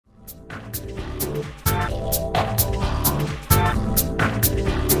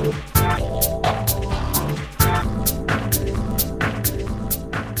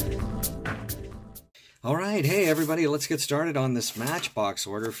All right, hey everybody, let's get started on this Matchbox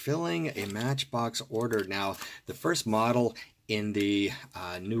order, filling a Matchbox order. Now, the first model in the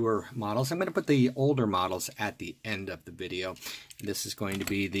newer models, I'm going to put the older models at the end of the video. This is going to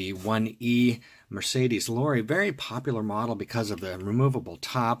be the 1E Mercedes lorry, very popular model because of the removable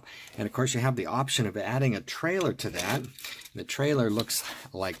top. And of course, you have the option of adding a trailer to that. The trailer looks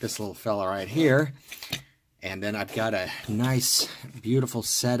like this little fella right here. And then I've got a nice, beautiful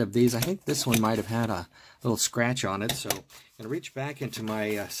set of these. I think this one might have had a little scratch on it. So I'm going to reach back into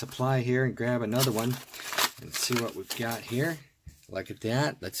my supply here and grab another one and see what we've got here. Look at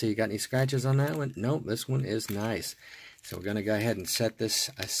that. Let's see, you got any scratches on that one? Nope, this one is nice. So we're going to go ahead and set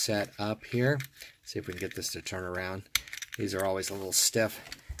this set up here. See if we can get this to turn around. These are always a little stiff.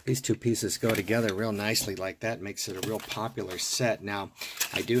 These two pieces go together real nicely like that. Makes it a real popular set. Now,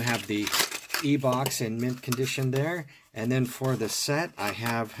 I do have the E-box in mint condition there, and then for the set I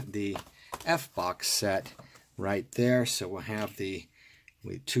have the F-box set right there. So we'll have we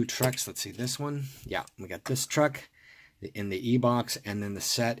have two trucks. Let's see, this one, yeah, we got this truck in the E-box and then the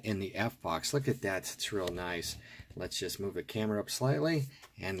set in the F-box. Look at that, it's real nice. Let's just move the camera up slightly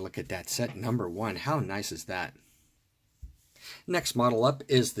and look at that set number one. How nice is that? Next model up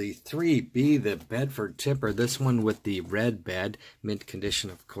is the 3B, the Bedford Tipper. This one with the red bed, mint condition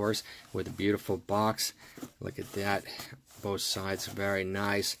of course, with a beautiful box. Look at that, both sides very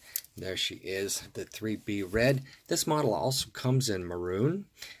nice. There she is, the 3B red. This model also comes in maroon,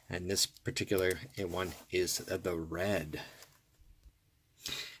 and this particular one is the red.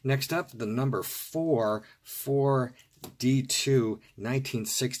 Next up, the number 4D2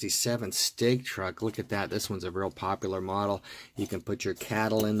 1967 stake truck. Look at that. This one's a real popular model. You can put your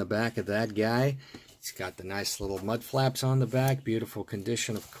cattle in the back of that guy. It's got the nice little mud flaps on the back. Beautiful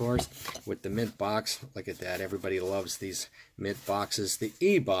condition, of course, with the mint box. Look at that. Everybody loves these mint boxes. The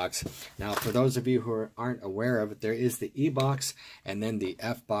E-box. Now, for those of you who aren't aware of it, there is the E-box and then the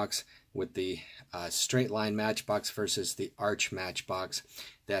F-box with the straight line Matchbox versus the arch Matchbox.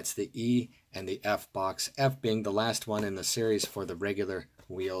 That's the E and the F box, F being the last one in the series for the regular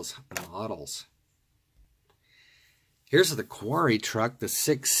wheels models. Here's the Quarry truck, the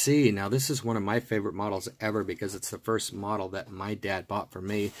 6C. Now this is one of my favorite models ever because it's the first model that my dad bought for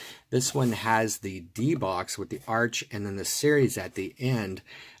me. This one has the D box with the arch and then the series at the end.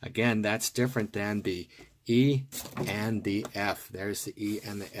 Again, that's different than the E and the F. There's the E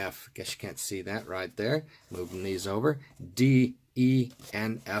and the F. Guess you can't see that right there. Moving these over. D, E,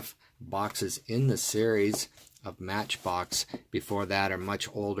 and F boxes in the series of Matchbox. Before that are much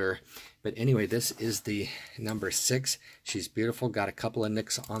older. But anyway, this is the number 6. She's beautiful. Got a couple of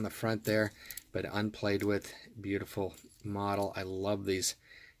nicks on the front there, but unplayed with. Beautiful model. I love these.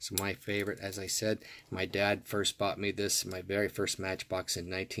 It's my favorite. As I said, my dad first bought me this, my very first Matchbox in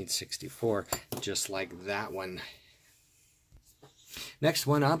 1964, just like that one. Next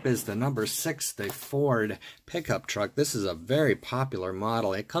one up is the number 6, the Ford pickup truck. This is a very popular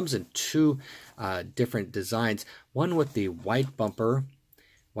model. It comes in two different designs. One with the white bumper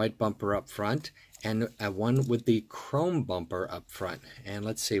up front, and one with the chrome bumper up front. And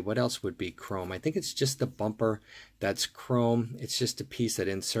let's see, what else would be chrome? I think it's just the bumper that's chrome. It's just a piece that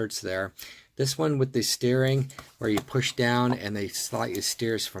inserts there. This one with the steering, where you push down and they slightly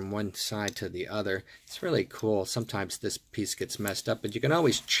steers from one side to the other. It's really cool. Sometimes this piece gets messed up, but you can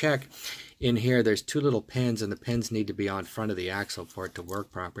always check in here. There's two little pins, and the pins need to be on front of the axle for it to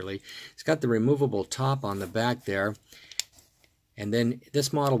work properly. It's got the removable top on the back there. And then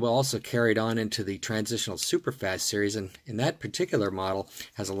this model will also carry it on into the Transitional Superfast series, and in that particular model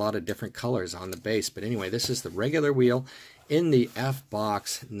has a lot of different colors on the base. But anyway, this is the regular wheel in the F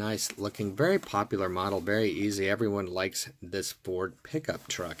box. Nice looking, very popular model, very easy. Everyone likes this Ford pickup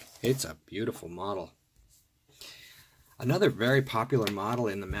truck. It's a beautiful model. Another very popular model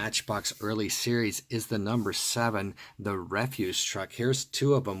in the Matchbox early series is the number 7, the refuse truck. Here's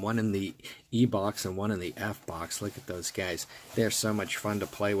two of them, one in the E-box and one in the F-box. Look at those guys. They're so much fun to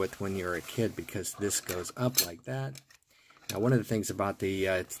play with when you're a kid because this goes up like that. Now, one of the things about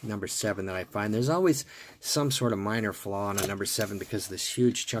the number 7 that I find, there's always some sort of minor flaw on a number 7 because of this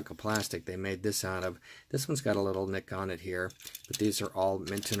huge chunk of plastic they made this out of. This one's got a little nick on it here, but these are all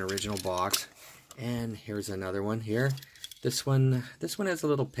mint in original box. And here's another one here. This one has a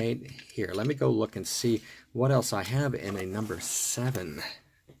little paint here. Let me go look and see what else I have in a number 7.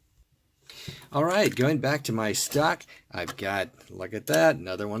 All right, going back to my stock, I've got, look at that,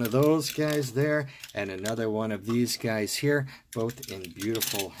 another one of those guys there, and another one of these guys here, both in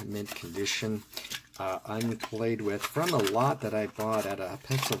beautiful mint condition, unplayed with, from a lot that I bought at a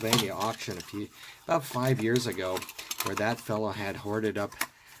Pennsylvania auction about 5 years ago, where that fellow had hoarded up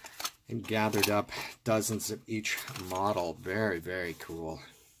and gathered up dozens of each model. Very, very cool.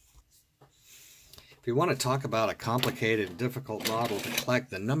 If you want to talk about a complicated and difficult model to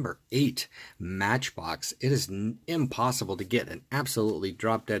collect, the number 8 Matchbox, it is impossible to get an absolutely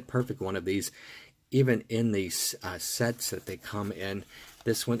drop-dead perfect one of these, even in these sets that they come in.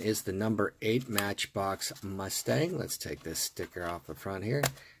 This one is the number 8 Matchbox Mustang. Let's take this sticker off the front here.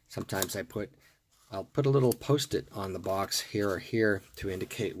 Sometimes I'll put a little post-it on the box here or here to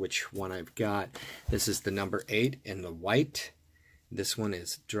indicate which one I've got. This is the number 8 in the white. This one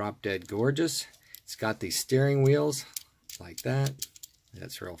is drop-dead gorgeous. It's got these steering wheels like that.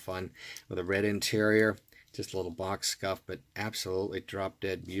 That's real fun. With a red interior, just a little box scuff, but absolutely drop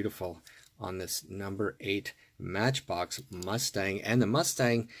dead beautiful on this number 8 Matchbox Mustang. And the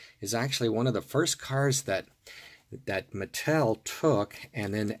Mustang is actually one of the first cars that Mattel took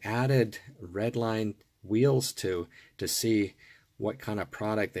and then added redline wheels to see what kind of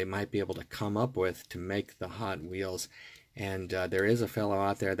product they might be able to come up with to make the Hot Wheels. And there is a fellow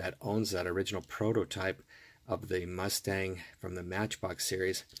out there that owns that original prototype of the Mustang from the Matchbox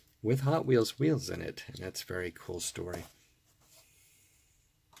series with Hot Wheels wheels in it. And that's a very cool story.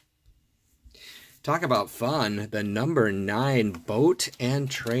 Talk about fun. The number 9 boat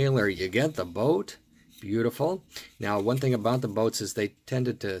and trailer. You get the boat. Beautiful. Now, one thing about the boats is they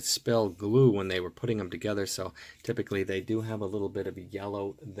tended to spill glue when they were putting them together. So typically they do have a little bit of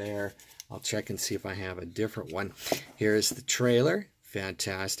yellow there. I'll check and see if I have a different one. Here's the trailer.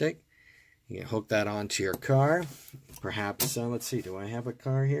 Fantastic. You can hook that onto your car. Perhaps, let's see, do I have a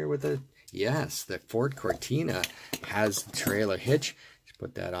car here with a... Yes, the Ford Cortina has the trailer hitch. Just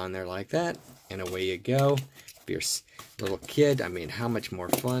put that on there like that, and away you go. If you're a little kid, I mean, how much more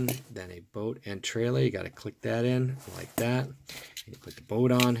fun than a boat and trailer? You got to click that in like that. And you put the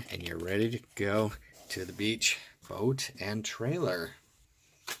boat on, and you're ready to go to the beach. Boat and trailer.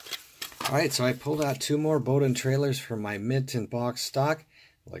 Alright, so I pulled out 2 more boat and trailers from my mint and box stock.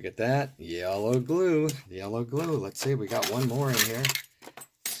 Look at that. Yellow glue. Yellow glue. Let's see, we got one more in here.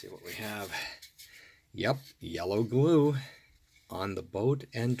 Let's see what we have. Yep, yellow glue on the boat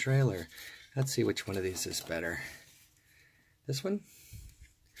and trailer. Let's see which one of these is better. This one?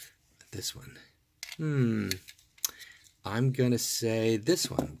 This one. I'm going to say this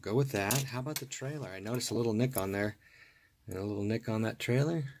one. Go with that. How about the trailer? I noticed a little nick on there. And a little nick on that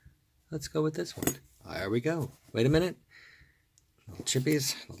trailer. Let's go with this one. There we go. Wait a minute. Little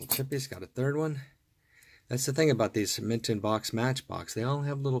chippies. Got a third one. That's the thing about these mint and box Matchbox. They all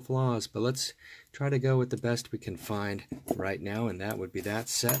have little flaws, but let's try to go with the best we can find right now, and that would be that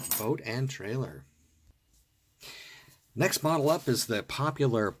set, boat and trailer. Next model up is the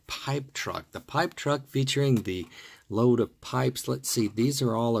popular pipe truck. The pipe truck featuring the load of pipes. Let's see, these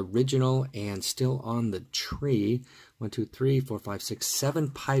are all original and still on the tree. 1, 2, 3, 4, 5, 6, 7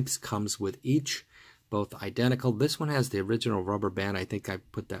 pipes comes with each, both identical. This one has the original rubber band. I think I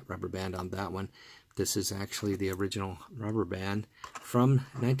put that rubber band on that one. This is actually the original rubber band from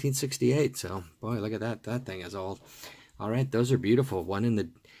 1968. So, boy, look at that. That thing is old. All right, those are beautiful. One in the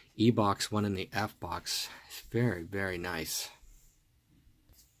E box, one in the F box. Very, very nice.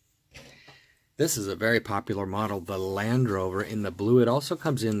 This is a very popular model, the Land Rover in the blue. It also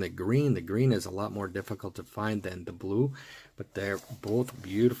comes in the green. The green is a lot more difficult to find than the blue, but they're both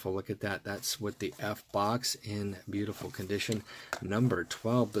beautiful. Look at that. That's with the F box in beautiful condition. Number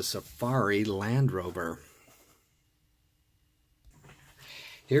 12, the Safari Land Rover.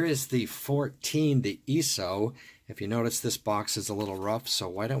 Here is the 14, the ESO. If you notice, this box is a little rough, so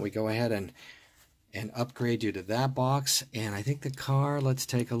why don't we go ahead and upgrade you to that box. And I think the car, let's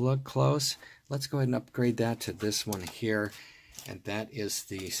take a look close. Let's go ahead and upgrade that to this one here. And that is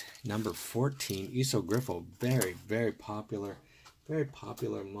the number 14 ESO Griffo. Very, very popular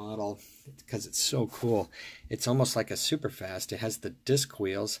model because it's so cool. It's almost like a Superfast. It has the disc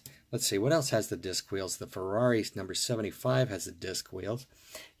wheels. Let's see, what else has the disc wheels? The Ferrari number 75 has the disc wheels.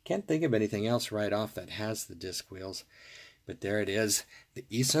 Can't think of anything else right off that has the disc wheels. But there it is, the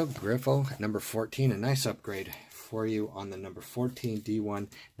ESO Griffo number 14, a nice upgrade for you on the number 14 D1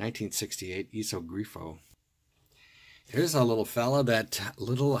 1968 ESO Griffo. Here's a little fella, that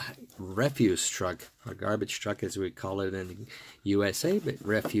little refuse truck, or garbage truck as we call it in the USA, but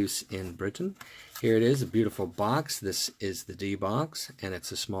refuse in Britain. Here it is, a beautiful box. This is the D box, and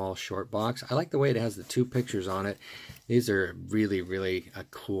it's a small, short box. I like the way it has the 2 pictures on it. These are really, really a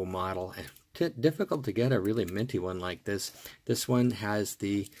cool model, and difficult to get a really minty one like this. This one has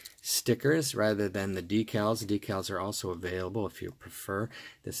the stickers rather than the decals. The decals are also available if you prefer.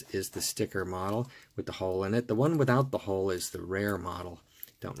 This is the sticker model with the hole in it. The one without the hole is the rare model.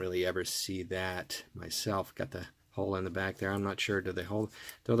 Don't really ever see that myself. Got the hole in the back there. I'm not sure. Do they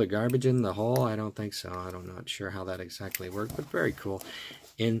throw the garbage in the hole? I don't think so. I'm not sure how that exactly works, but very cool.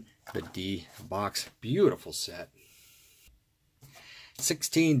 In the D box. Beautiful set.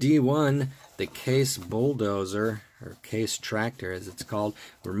 16D1, the Case Bulldozer, or Case Tractor as it's called.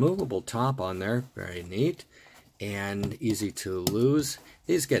 Removable top on there. Very neat and easy to lose.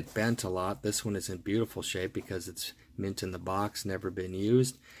 These get bent a lot. This one is in beautiful shape because it's mint in the box, never been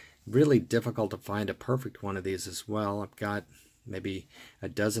used. Really difficult to find a perfect one of these as well. I've got maybe a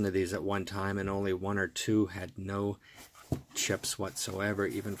dozen of these at one time, and only one or two had no chips whatsoever,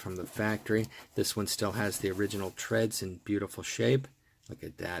 even from the factory. This one still has the original treads in beautiful shape. Look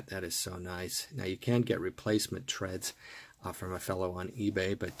at that. That is so nice. Now you can get replacement treads from a fellow on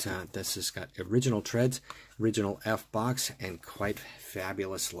eBay, but this has got original treads, original F-box, and quite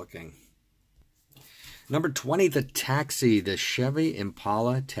fabulous looking. Number 20, the Taxi, the Chevy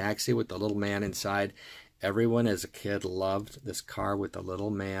Impala Taxi with the little man inside. Everyone as a kid loved this car with the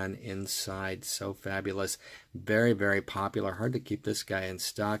little man inside. So fabulous. Very, very popular. Hard to keep this guy in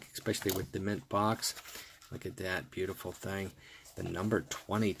stock, especially with the mint box. Look at that beautiful thing. The number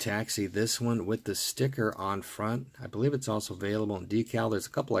 20 Taxi, this one with the sticker on front. I believe it's also available in decal. There's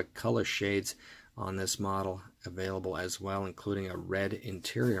a couple of color shades on this model available as well, including a red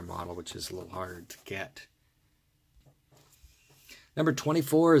interior model, which is a little harder to get. Number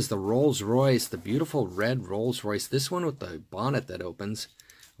 24 is the Rolls-Royce, the beautiful red Rolls-Royce. This one with the bonnet that opens,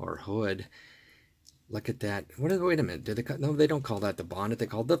 or hood. Look at that. Wait a minute. No, they don't call that the bonnet. They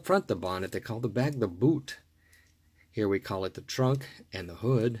call the front the bonnet. They call the back the boot. Here we call it the trunk and the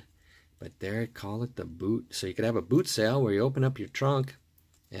hood, but there call it the boot. So you could have a boot sale where you open up your trunk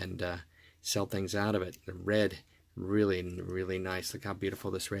and sell things out of it. The red, really, really nice. Look how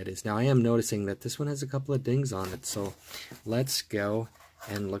beautiful this red is. Now I am noticing that this one has a couple of dings on it, so let's go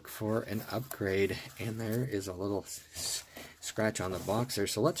and look for an upgrade. And there is a little scratch on the box there,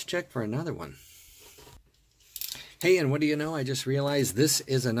 so let's check for another one. Hey, and what do you know? I just realized this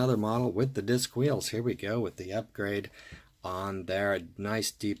is another model with the disc wheels. Here we go with the upgrade on there. A nice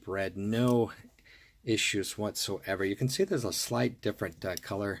deep red, no issues whatsoever. You can see there's a slight different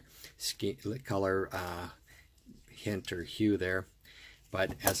color hint or hue there.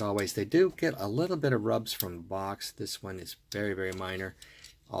 But as always, they do get a little bit of rubs from the box. This one is very, very minor.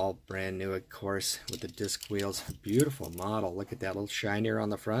 All brand new, of course, with the disc wheels. Beautiful model. Look at that little shinier on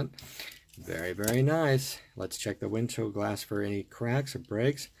the front. Very, very nice. Let's check the windshield glass for any cracks or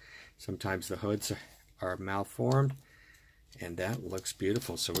breaks. Sometimes the hoods are malformed. And that looks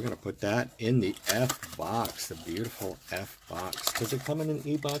beautiful. So we're going to put that in the F box, the beautiful F box. Does it come in an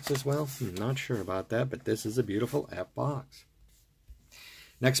E box as well? I'm not sure about that, but this is a beautiful F box.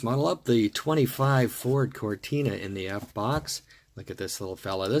 Next model up, the 25 Ford Cortina in the F box. Look at this little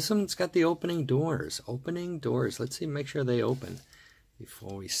fella. This one's got the opening doors. Opening doors. Let's see, make sure they open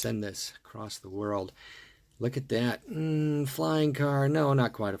before we send this across the world. Look at that. Flying car. No,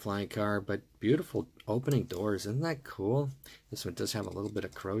 not quite a flying car, but beautiful opening doors. Isn't that cool? This one does have a little bit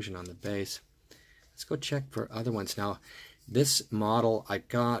of corrosion on the base. Let's go check for other ones. Now, this model I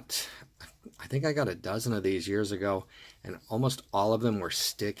think I got a dozen of these years ago, and almost all of them were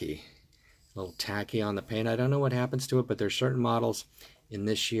sticky. A little tacky on the paint. I don't know what happens to it, but there's certain models in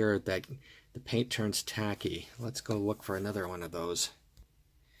this year that the paint turns tacky. Let's go look for another one of those.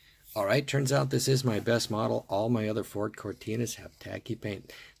 Alright, turns out this is my best model. All my other Ford Cortinas have tacky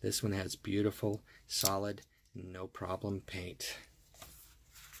paint. This one has beautiful, solid, no problem paint.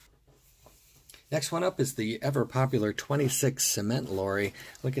 Next one up is the ever popular 26 cement lorry.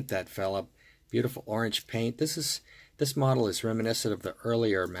 Look at that fella. Beautiful orange paint. This model is reminiscent of the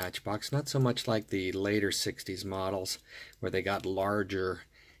earlier Matchbox, not so much like the later 60s models where they got larger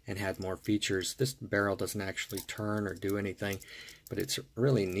and had more features. This barrel doesn't actually turn or do anything, but it's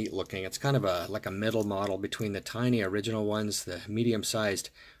really neat looking. It's kind of like a middle model between the tiny original ones, the medium-sized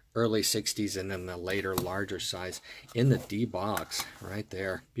early 60s, and then the later larger size in the D box right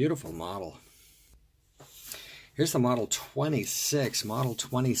there. Beautiful model. Here's the Model 26. Model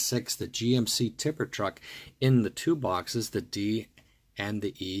 26, the GMC tipper truck in the two boxes, the D and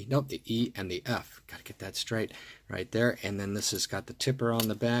the E. Nope, the E and the F. Got to get that straight right there. And then this has got the tipper on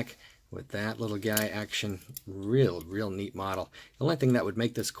the back with that little guy action. Real neat model. The only thing that would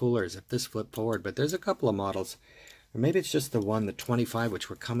make this cooler is if this flipped forward, but there's a couple of models. Or maybe it's just the one, the 25, which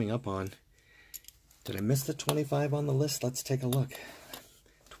we're coming up on. Did I miss the 25 on the list? Let's take a look.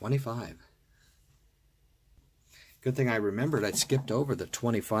 25. Good thing I remembered I skipped over the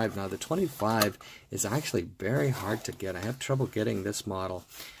 25. Now the 25 is actually very hard to get. I have trouble getting this model.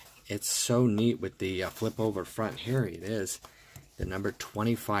 It's so neat with the flip over front. Here it is, the number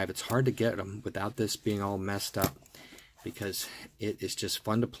 25. It's hard to get them without this being all messed up, because it is just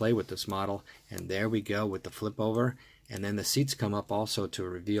fun to play with this model. And there we go with the flip over, and then the seats come up also to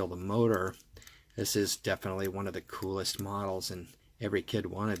reveal the motor. This is definitely one of the coolest models, and every kid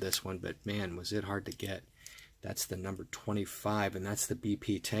wanted this one, but man, was it hard to get. That's the number 25, and that's the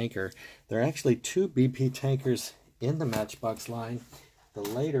BP tanker. There are actually two BP tankers in the Matchbox line. The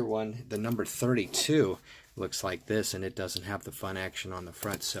later one, the number 32, looks like this, and it doesn't have the fun action on the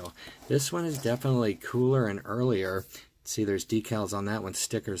front. So this one is definitely cooler and earlier. See, there's decals on that one,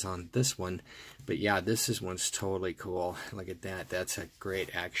 stickers on this one. But yeah, one's totally cool. Look at that. That's a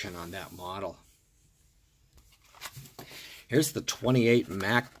great action on that model. Here's the 28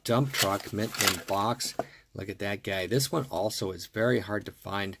 Mack dump truck, mint in box. Look at that guy. This one also is very hard to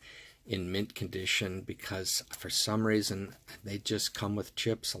find in mint condition, because for some reason they just come with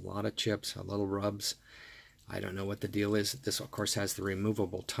chips, a lot of chips, a little rubs. I don't know what the deal is. This of course has the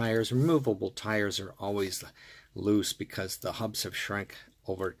removable tires. Removable tires are always loose because the hubs have shrunk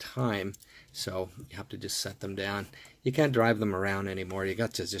over time, so you have to just set them down. You can't drive them around anymore. You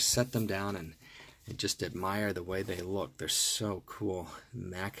got to just set them down and just admire the way they look. They're so cool.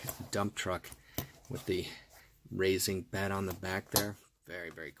 Mack dump truck with the raising bed on the back there. Very,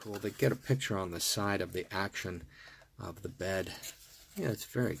 very cool. They get a picture on the side of the action of the bed. Yeah, it's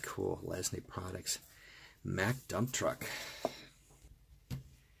very cool. Lesney products. Mack dump truck.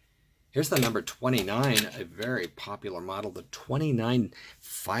 Here's the number 29, a very popular model, the 29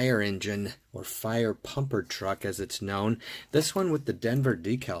 fire engine or fire pumper truck as it's known. This one with the Denver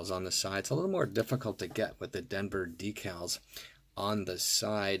decals on the side. It's a little more difficult to get with the Denver decals on the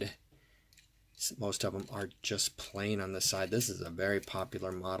side. Most of them are just plain on the side. This is a very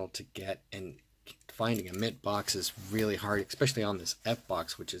popular model to get, and finding a mint box is really hard, especially on this F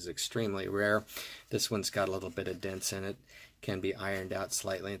box, which is extremely rare. This one's got a little bit of dents in it. Can be ironed out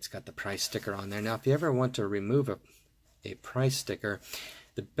slightly. It's got the price sticker on there. Now, if you ever want to remove a price sticker,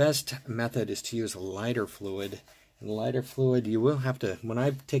 the best method is to use lighter fluid. And lighter fluid, you will have to, when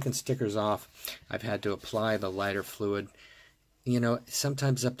I've taken stickers off, I've had to apply the lighter fluid, you know,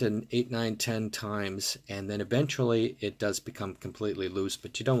 sometimes up to 8, 9, 10 times, and then eventually it does become completely loose,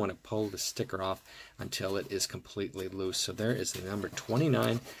 but you don't want to pull the sticker off until it is completely loose. So there is the number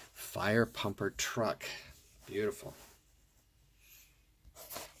 29 fire pumper truck. Beautiful.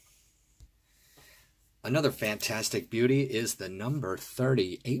 Another fantastic beauty is the number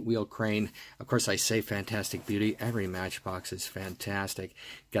 30 8-wheel crane. Of course, I say fantastic beauty. Every Matchbox is fantastic.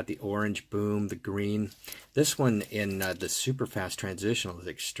 Got the orange boom, the green. This one in the super fast transitional is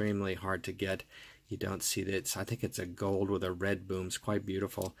extremely hard to get. You don't see that. I think it's a gold with a red boom. It's quite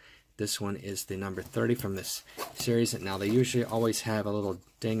beautiful. This one is the number 30 from this series. Now, they usually always have a little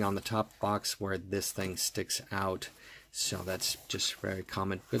ding on the top box where this thing sticks out. So that's just very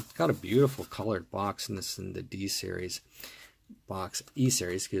common. It's got a beautiful colored box in this, in the D series box, E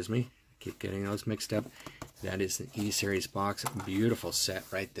series, excuse me. Keep getting those mixed up. That is the E series box. Beautiful set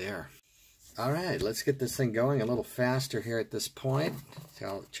right there. All right, let's get this thing going a little faster here at this point. So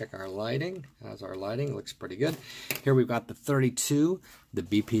I'll check our lighting. How's our lighting? Looks pretty good. Here we've got the 32, the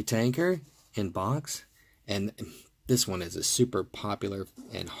BP tanker in box, and this one is a super popular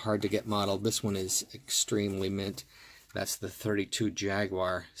and hard to get model. This one is extremely mint. That's the 32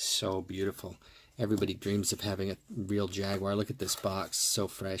 Jaguar. So beautiful. Everybody dreams of having a real Jaguar. Look at this box. So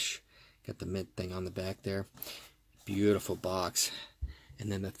fresh. Got the mint thing on the back there. Beautiful box.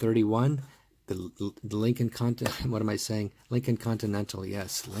 And then the 31, the Lincoln Continental. What am I saying? Lincoln Continental.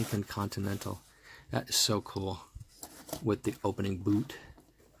 Yes, Lincoln Continental. That is so cool. With the opening boot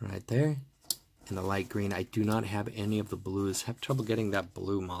right there. And the light green. I do not have any of the blues. Have trouble getting that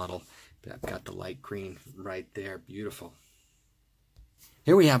blue model. But I've got the light green right there. Beautiful.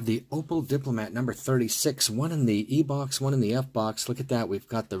 Here we have the Opel Diplomat number 36. One in the E-box, one in the F-box. Look at that. We've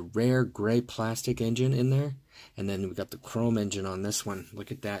got the rare gray plastic engine in there. And then we've got the chrome engine on this one.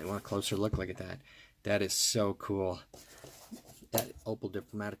 Look at that. You want a closer look? Look at that. That is so cool. That Opel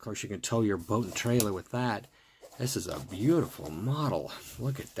Diplomat, of course, you can tow your boat and trailer with that. This is a beautiful model.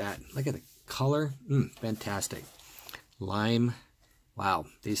 Look at that. Look at the color. Fantastic. Lime. Wow,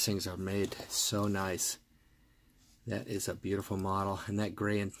 these things are made so nice. That is a beautiful model. And that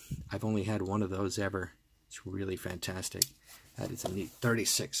gray, and I've only had one of those ever. It's really fantastic. That is a neat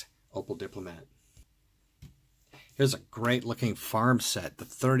 36 Opel Diplomat. Here's a great looking farm set. The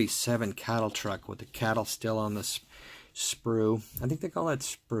 37 cattle truck with the cattle still on the sprue. I think they call that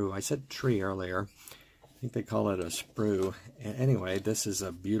sprue. I said tree earlier. think they call it a sprue. Anyway, this is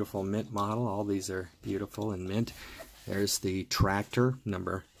a beautiful mint model. All these are beautiful in mint. There's the tractor,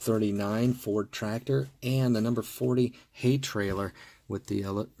 number 39 Ford tractor, and the number 40 hay trailer with the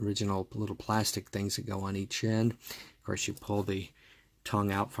original little plastic things that go on each end. Of course, you pull the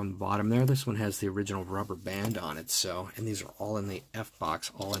tongue out from the bottom there. This one has the original rubber band on it. So, and these are all in the F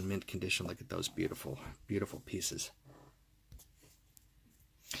box, all in mint condition. Look at those beautiful, beautiful pieces.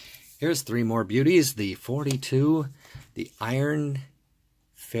 Here's three more beauties. The 42, the Iron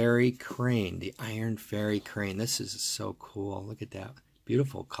Fairy Crane. The Iron Fairy Crane. This is so cool. Look at that.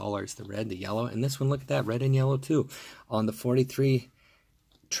 Beautiful colors. The red, the yellow. And this one, look at that. Red and yellow too. On the 43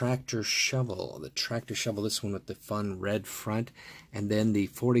 tractor shovel. The tractor shovel. This one with the fun red front. And then the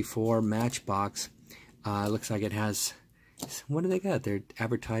 44 Matchbox. Looks like it has... What do they got? They're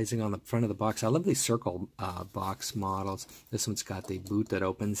advertising on the front of the box. I love these circle box models. This one's got the boot that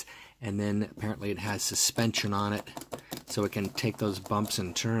opens, and then apparently it has suspension on it, so it can take those bumps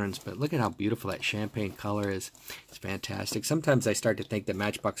and turns. But look at how beautiful that champagne color is. It's fantastic. Sometimes I start to think that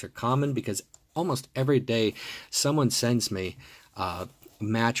Matchbox are common because almost every day someone sends me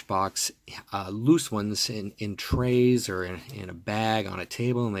Matchbox loose ones in trays or in a bag on a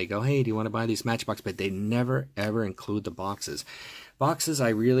table, and they go, hey, do you want to buy these Matchbox? But they never ever include the boxes. Boxes I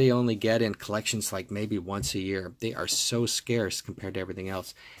really only get in collections like maybe once a year. They are so scarce compared to everything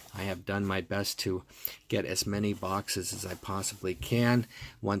else. I have done my best to get as many boxes as I possibly can.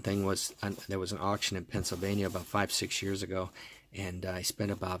 One thing was, there was an auction in Pennsylvania about 5-6 years ago, and I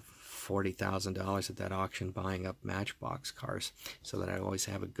spent about $40,000 at that auction buying up Matchbox cars so that I always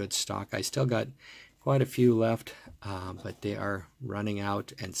have a good stock. I still got quite a few left, but they are running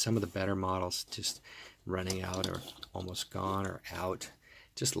out, and some of the better models just running out or almost gone or out.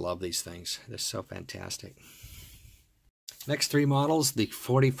 Just love these things. They're so fantastic. Next three models, the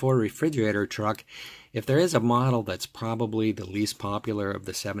 44 refrigerator truck. If there is a model that's probably the least popular of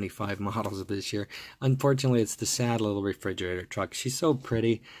the 75 models of this year, unfortunately it's the sad little refrigerator truck. She's so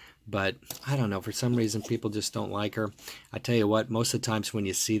pretty, but I don't know, for some reason people just don't like her. I tell you what, most of the times when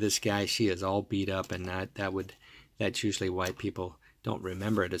you see this guy, she is all beat up, and that's usually why people don't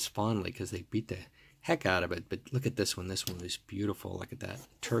remember it as fondly, because they beat the heck out of it. But look at this one. This one is beautiful. Look at that.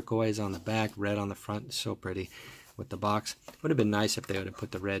 Turquoise on the back, red on the front. So pretty with the box. Would have been nice if they would have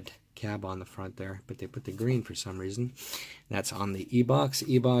put the red cab on the front there, but they put the green for some reason. That's on the E-Box.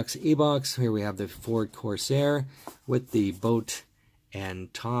 E-Box, E-Box. Here we have the Ford Corsair with the boat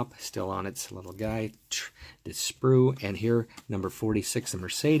and top still on its little guy, the sprue, and here number 46, the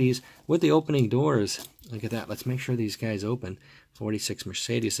Mercedes with the opening doors. Look at that. Let's make sure these guys open. 46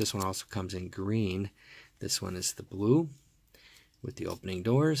 Mercedes. This one also comes in green. This one is the blue with the opening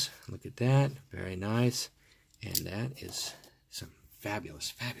doors. Look at that. Very nice. And that is some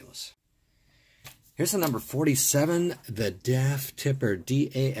fabulous, fabulous. Here's the number 47, the DAF Tipper,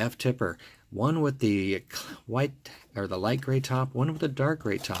 D-A-F Tipper. One with the white or the light gray top, one with the dark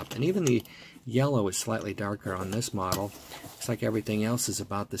gray top, and even the yellow is slightly darker on this model. Looks like everything else is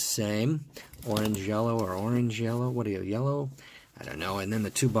about the same. Orange yellow or orange yellow. What are you, yellow? I don't know. And then the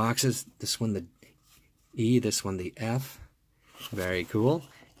two boxes, this one the E, this one the F. Very cool.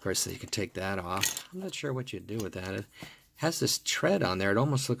 Of course, you could take that off. I'm not sure what you'd do with that. It has this tread on there. It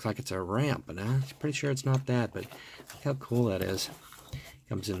almost looks like it's a ramp, but I'm pretty sure it's not that. But look how cool that is.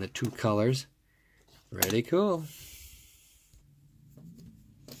 Comes in the two colors. Pretty cool.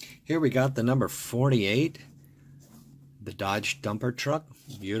 Here we got the number 48, the Dodge dumper truck.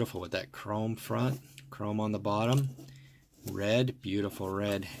 Beautiful with that chrome front, chrome on the bottom. Red, beautiful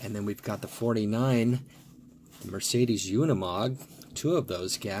red. And then we've got the 49 Mercedes Unimog. Two of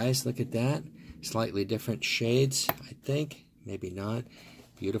those guys. Look at that. Slightly different shades, I think. Maybe not.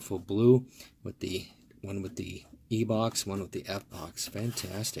 Beautiful blue with the one with the E-Box, one with the F-Box.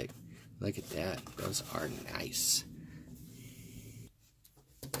 Fantastic. Look at that. Those are nice.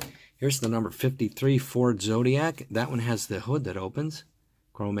 Here's the number 53 Ford Zodiac. That one has the hood that opens.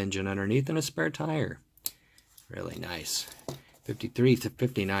 Chrome engine underneath and a spare tire. Really nice. 53 to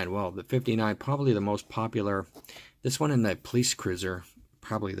 59. Well, the 59 probably the most popular. This one and the police cruiser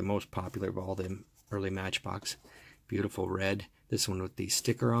probably the most popular of all the early Matchbox. Beautiful red. This one with the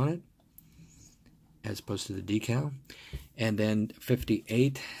sticker on it as opposed to the decal. And then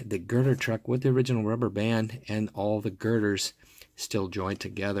 58, the girder truck with the original rubber band and all the girders still joined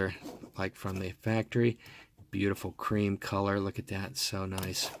together like from the factory. Beautiful cream color. Look at that. So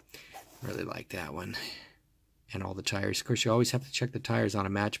nice. Really like that one. And all the tires. Of course, you always have to check the tires on a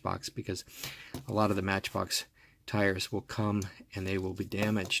Matchbox because a lot of the Matchbox tires will come and they will be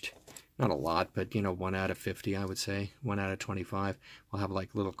damaged. Not a lot, but you know, 1 out of 50, I would say. 1 out of 25 will have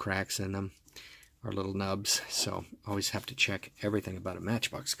like little cracks in them. our little nubs. So always have to check everything about a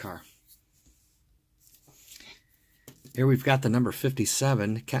Matchbox car. Here we've got the number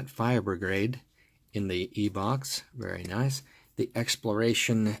 57 Cat Fire Brigade in the E-Box. Very nice. The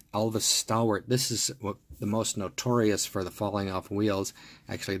Exploration Elvis Stalwart. This is the most notorious for the falling off wheels.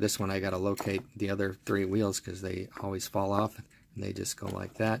 Actually, this one I got to locate the other 3 wheels because they always fall off and they just go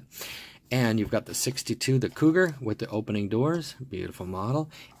like that. And you've got the 62, the Cougar with the opening doors. Beautiful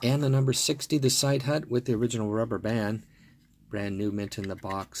model. And the number 60, the Side Hut with the original rubber band. Brand new, mint in the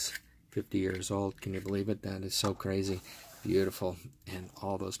box. 50 years old. Can you believe it? That is so crazy. Beautiful. And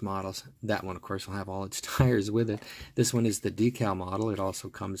all those models. That one, of course, will have all its tires with it. This one is the decal model. It also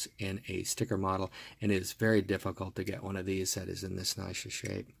comes in a sticker model, and it is very difficult to get one of these that is in this nice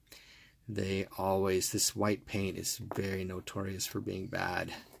shape. This white paint is very notorious for being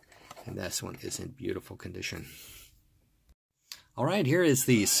bad, and this one is in beautiful condition. All right, here is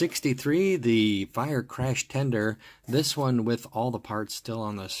the 63, the Fire Crash Tender. This one with all the parts still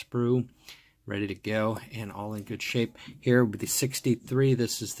on the sprue, ready to go and all in good shape. Here with the 63,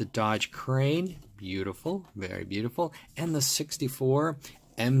 this is the Dodge Crane. Beautiful, very beautiful. And the 64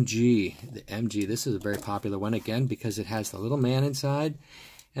 MG. The MG, this is a very popular one again because it has the little man inside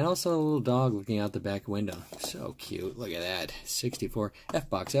and also a little dog looking out the back window. So cute, look at that. 64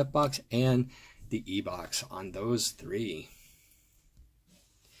 F-Box, and the E-Box on those 3.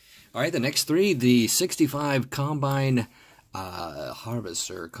 All right, the next 3, the 65 Combine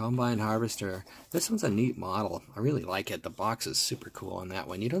Harvester. This one's a neat model. I really like it. The box is super cool on that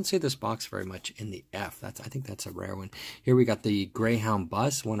one. You don't see this box very much in the F. I think that's a rare one. Here we got the Greyhound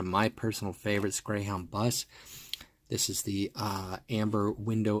Bus, one of my personal favorites, Greyhound Bus. This is the amber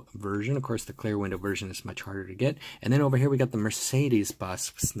window version. Of course, the clear window version is much harder to get. And then over here we got the Mercedes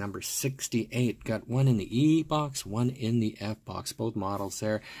bus, number 68. Got one in the E box, one in the F box. Both models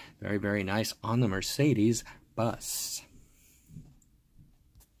there. Very, very nice on the Mercedes bus.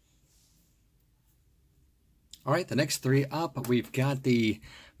 All right, the next 3 up, we've got the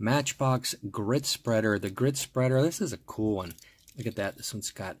Matchbox Grit Spreader. The Grit Spreader, this is a cool one. Look at that. This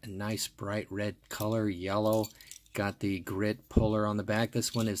one's got a nice bright red color, yellow. Got the grit puller on the back.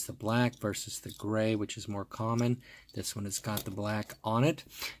 This one is the black versus the gray, which is more common. This one has got the black on it.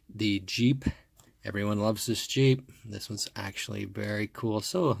 The Jeep, everyone loves this Jeep. This one's actually very cool,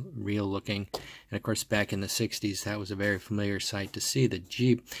 so real looking. And of course, back in the 60s, that was a very familiar sight to see, the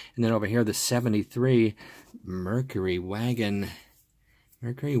Jeep. And then over here, the 73 Mercury Wagon,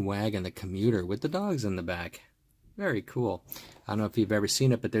 the commuter with the dogs in the back. Very cool. I don't know if you've ever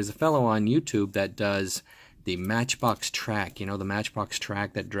seen it, but there's a fellow on YouTube that does the Matchbox track, you know, the Matchbox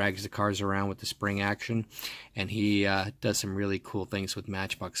track that drags the cars around with the spring action, and he does some really cool things with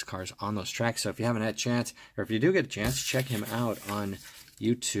Matchbox cars on those tracks. So if you haven't had a chance, or if you do get a chance, check him out on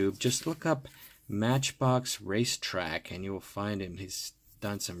YouTube. Just look up Matchbox Racetrack and you will find him. He's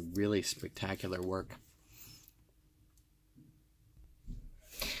done some really spectacular work.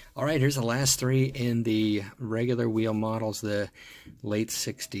 All right, here's the last 3 in the regular wheel models, the late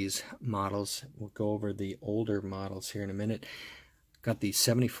 60s models. We'll go over the older models here in a minute. Got the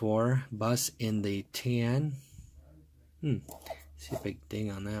 74 bus in the tan. See a big ding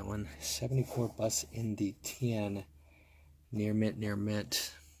on that one. 74 bus in the tan, near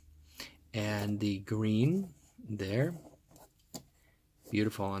mint. And the green there.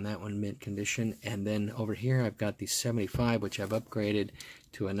 Beautiful on that one, mint condition. And then over here I've got the 75, which I've upgraded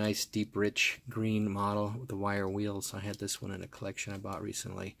to a nice deep rich green model with the wire wheels. I had this one in a collection I bought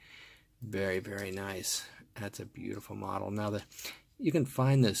recently. Very, very nice. That's a beautiful model. Now you can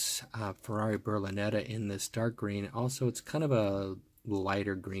find this Ferrari Berlinetta in this dark green. Also, it's kind of a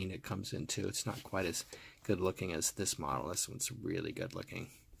lighter green it comes into. It's not quite as good looking as this model. This one's really good looking.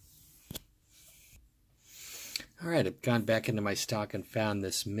 All right, I've gone back into my stock and found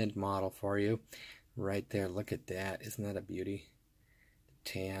this mint model for you. Right there, look at that. Isn't that a beauty?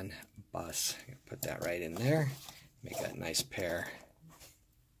 Tan bus. I'm going to put that right in there. Make that nice pair.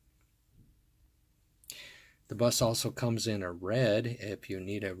 The bus also comes in a red. If you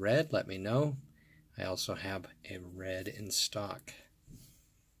need a red, let me know. I also have a red in stock.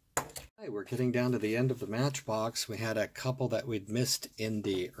 Hi, we're getting down to the end of the Matchbox. We had a couple that we'd missed in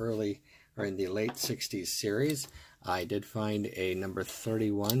the late 60s series. I did find a number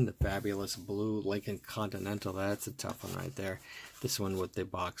 31, the fabulous blue Lincoln Continental. That's a tough one right there. This one with the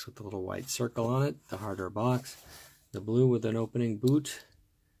box with the little white circle on it, the harder box. The blue with an opening boot.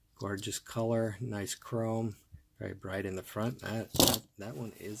 Gorgeous color, nice chrome, very bright in the front. That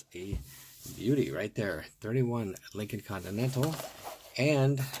one is a beauty right there. 31 Lincoln Continental.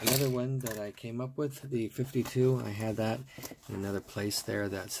 And another one that I came up with, the 52, I had that in another place there.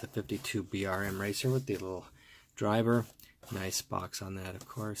 That's the 52 BRM Racer with the little driver. Nice box on that, of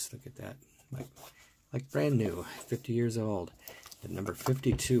course. Look at that. Like brand new, 50 years old. The number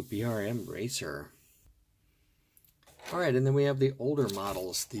 52 BRM Racer. Alright, and then we have the older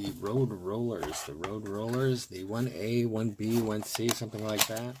models, the Road Rollers. The Road Rollers, the 1A, 1B, 1C, something like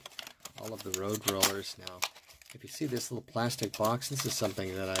that. All of the Road Rollers. Now, if you see this little plastic box, this is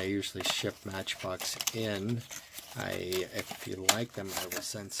something that I usually ship Matchbox in. If you like them, I will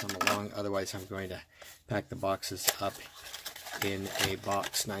send some along. Otherwise, I'm going to pack the boxes up in a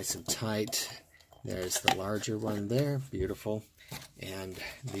box nice and tight. There's the larger one there, beautiful. And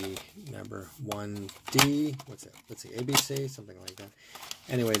the number 1D, what's the ABC, something like that.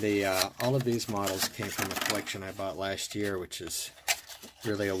 Anyway, all of these models came from a collection I bought last year, which is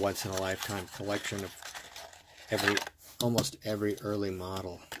really a once-in-a-lifetime collection of almost every early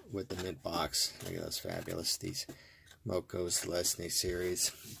model with the mint box. Look at those fabulous, these Moco's Lesney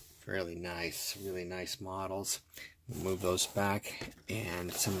series. Really nice models. We'll move those back, and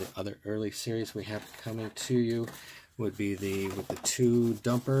some of the other early series we have coming to you would be with the two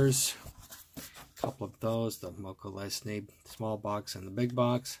dumpers. A couple of those, the Moco Lesney small box and the big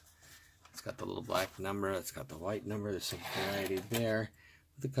box. It's got the little black number, it's got the white number, there's some variety there.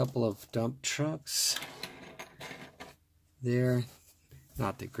 With a couple of dump trucks there.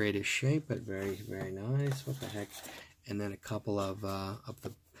 Not the greatest shape, but very, very nice. What the heck? And then a couple of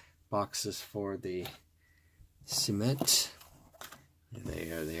the boxes for the cement.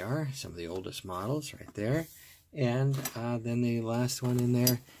 There they are, some of the oldest models right there. And then the last one in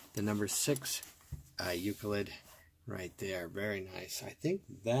there, the number 6 Euclid right there. Very nice. I think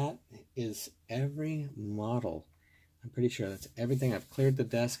that is every model. I'm pretty sure that's everything. I've cleared the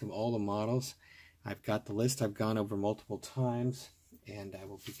desk of all the models. I've got the list I've gone over multiple times, and I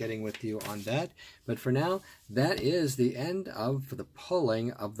will be getting with you on that. But for now, that is the end of the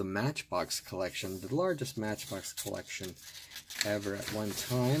pulling of the Matchbox collection, the largest Matchbox collection ever at one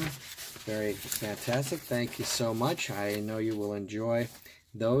time. Very fantastic. Thank you so much. I know you will enjoy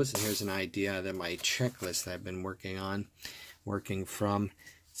those. And here's an idea of my checklist that I've been working from.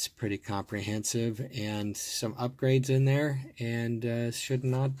 It's pretty comprehensive, and some upgrades in there, and should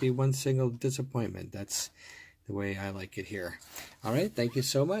not be one single disappointment. That's the way I like it here. All right, thank you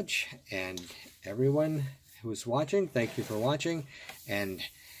so much, and everyone who's watching, thank you for watching, and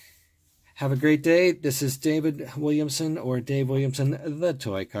have a great day. This is David Williamson, or Dave Williamson, the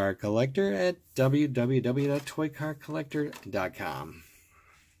Toy Car Collector, at www.ToyCarCollector.com.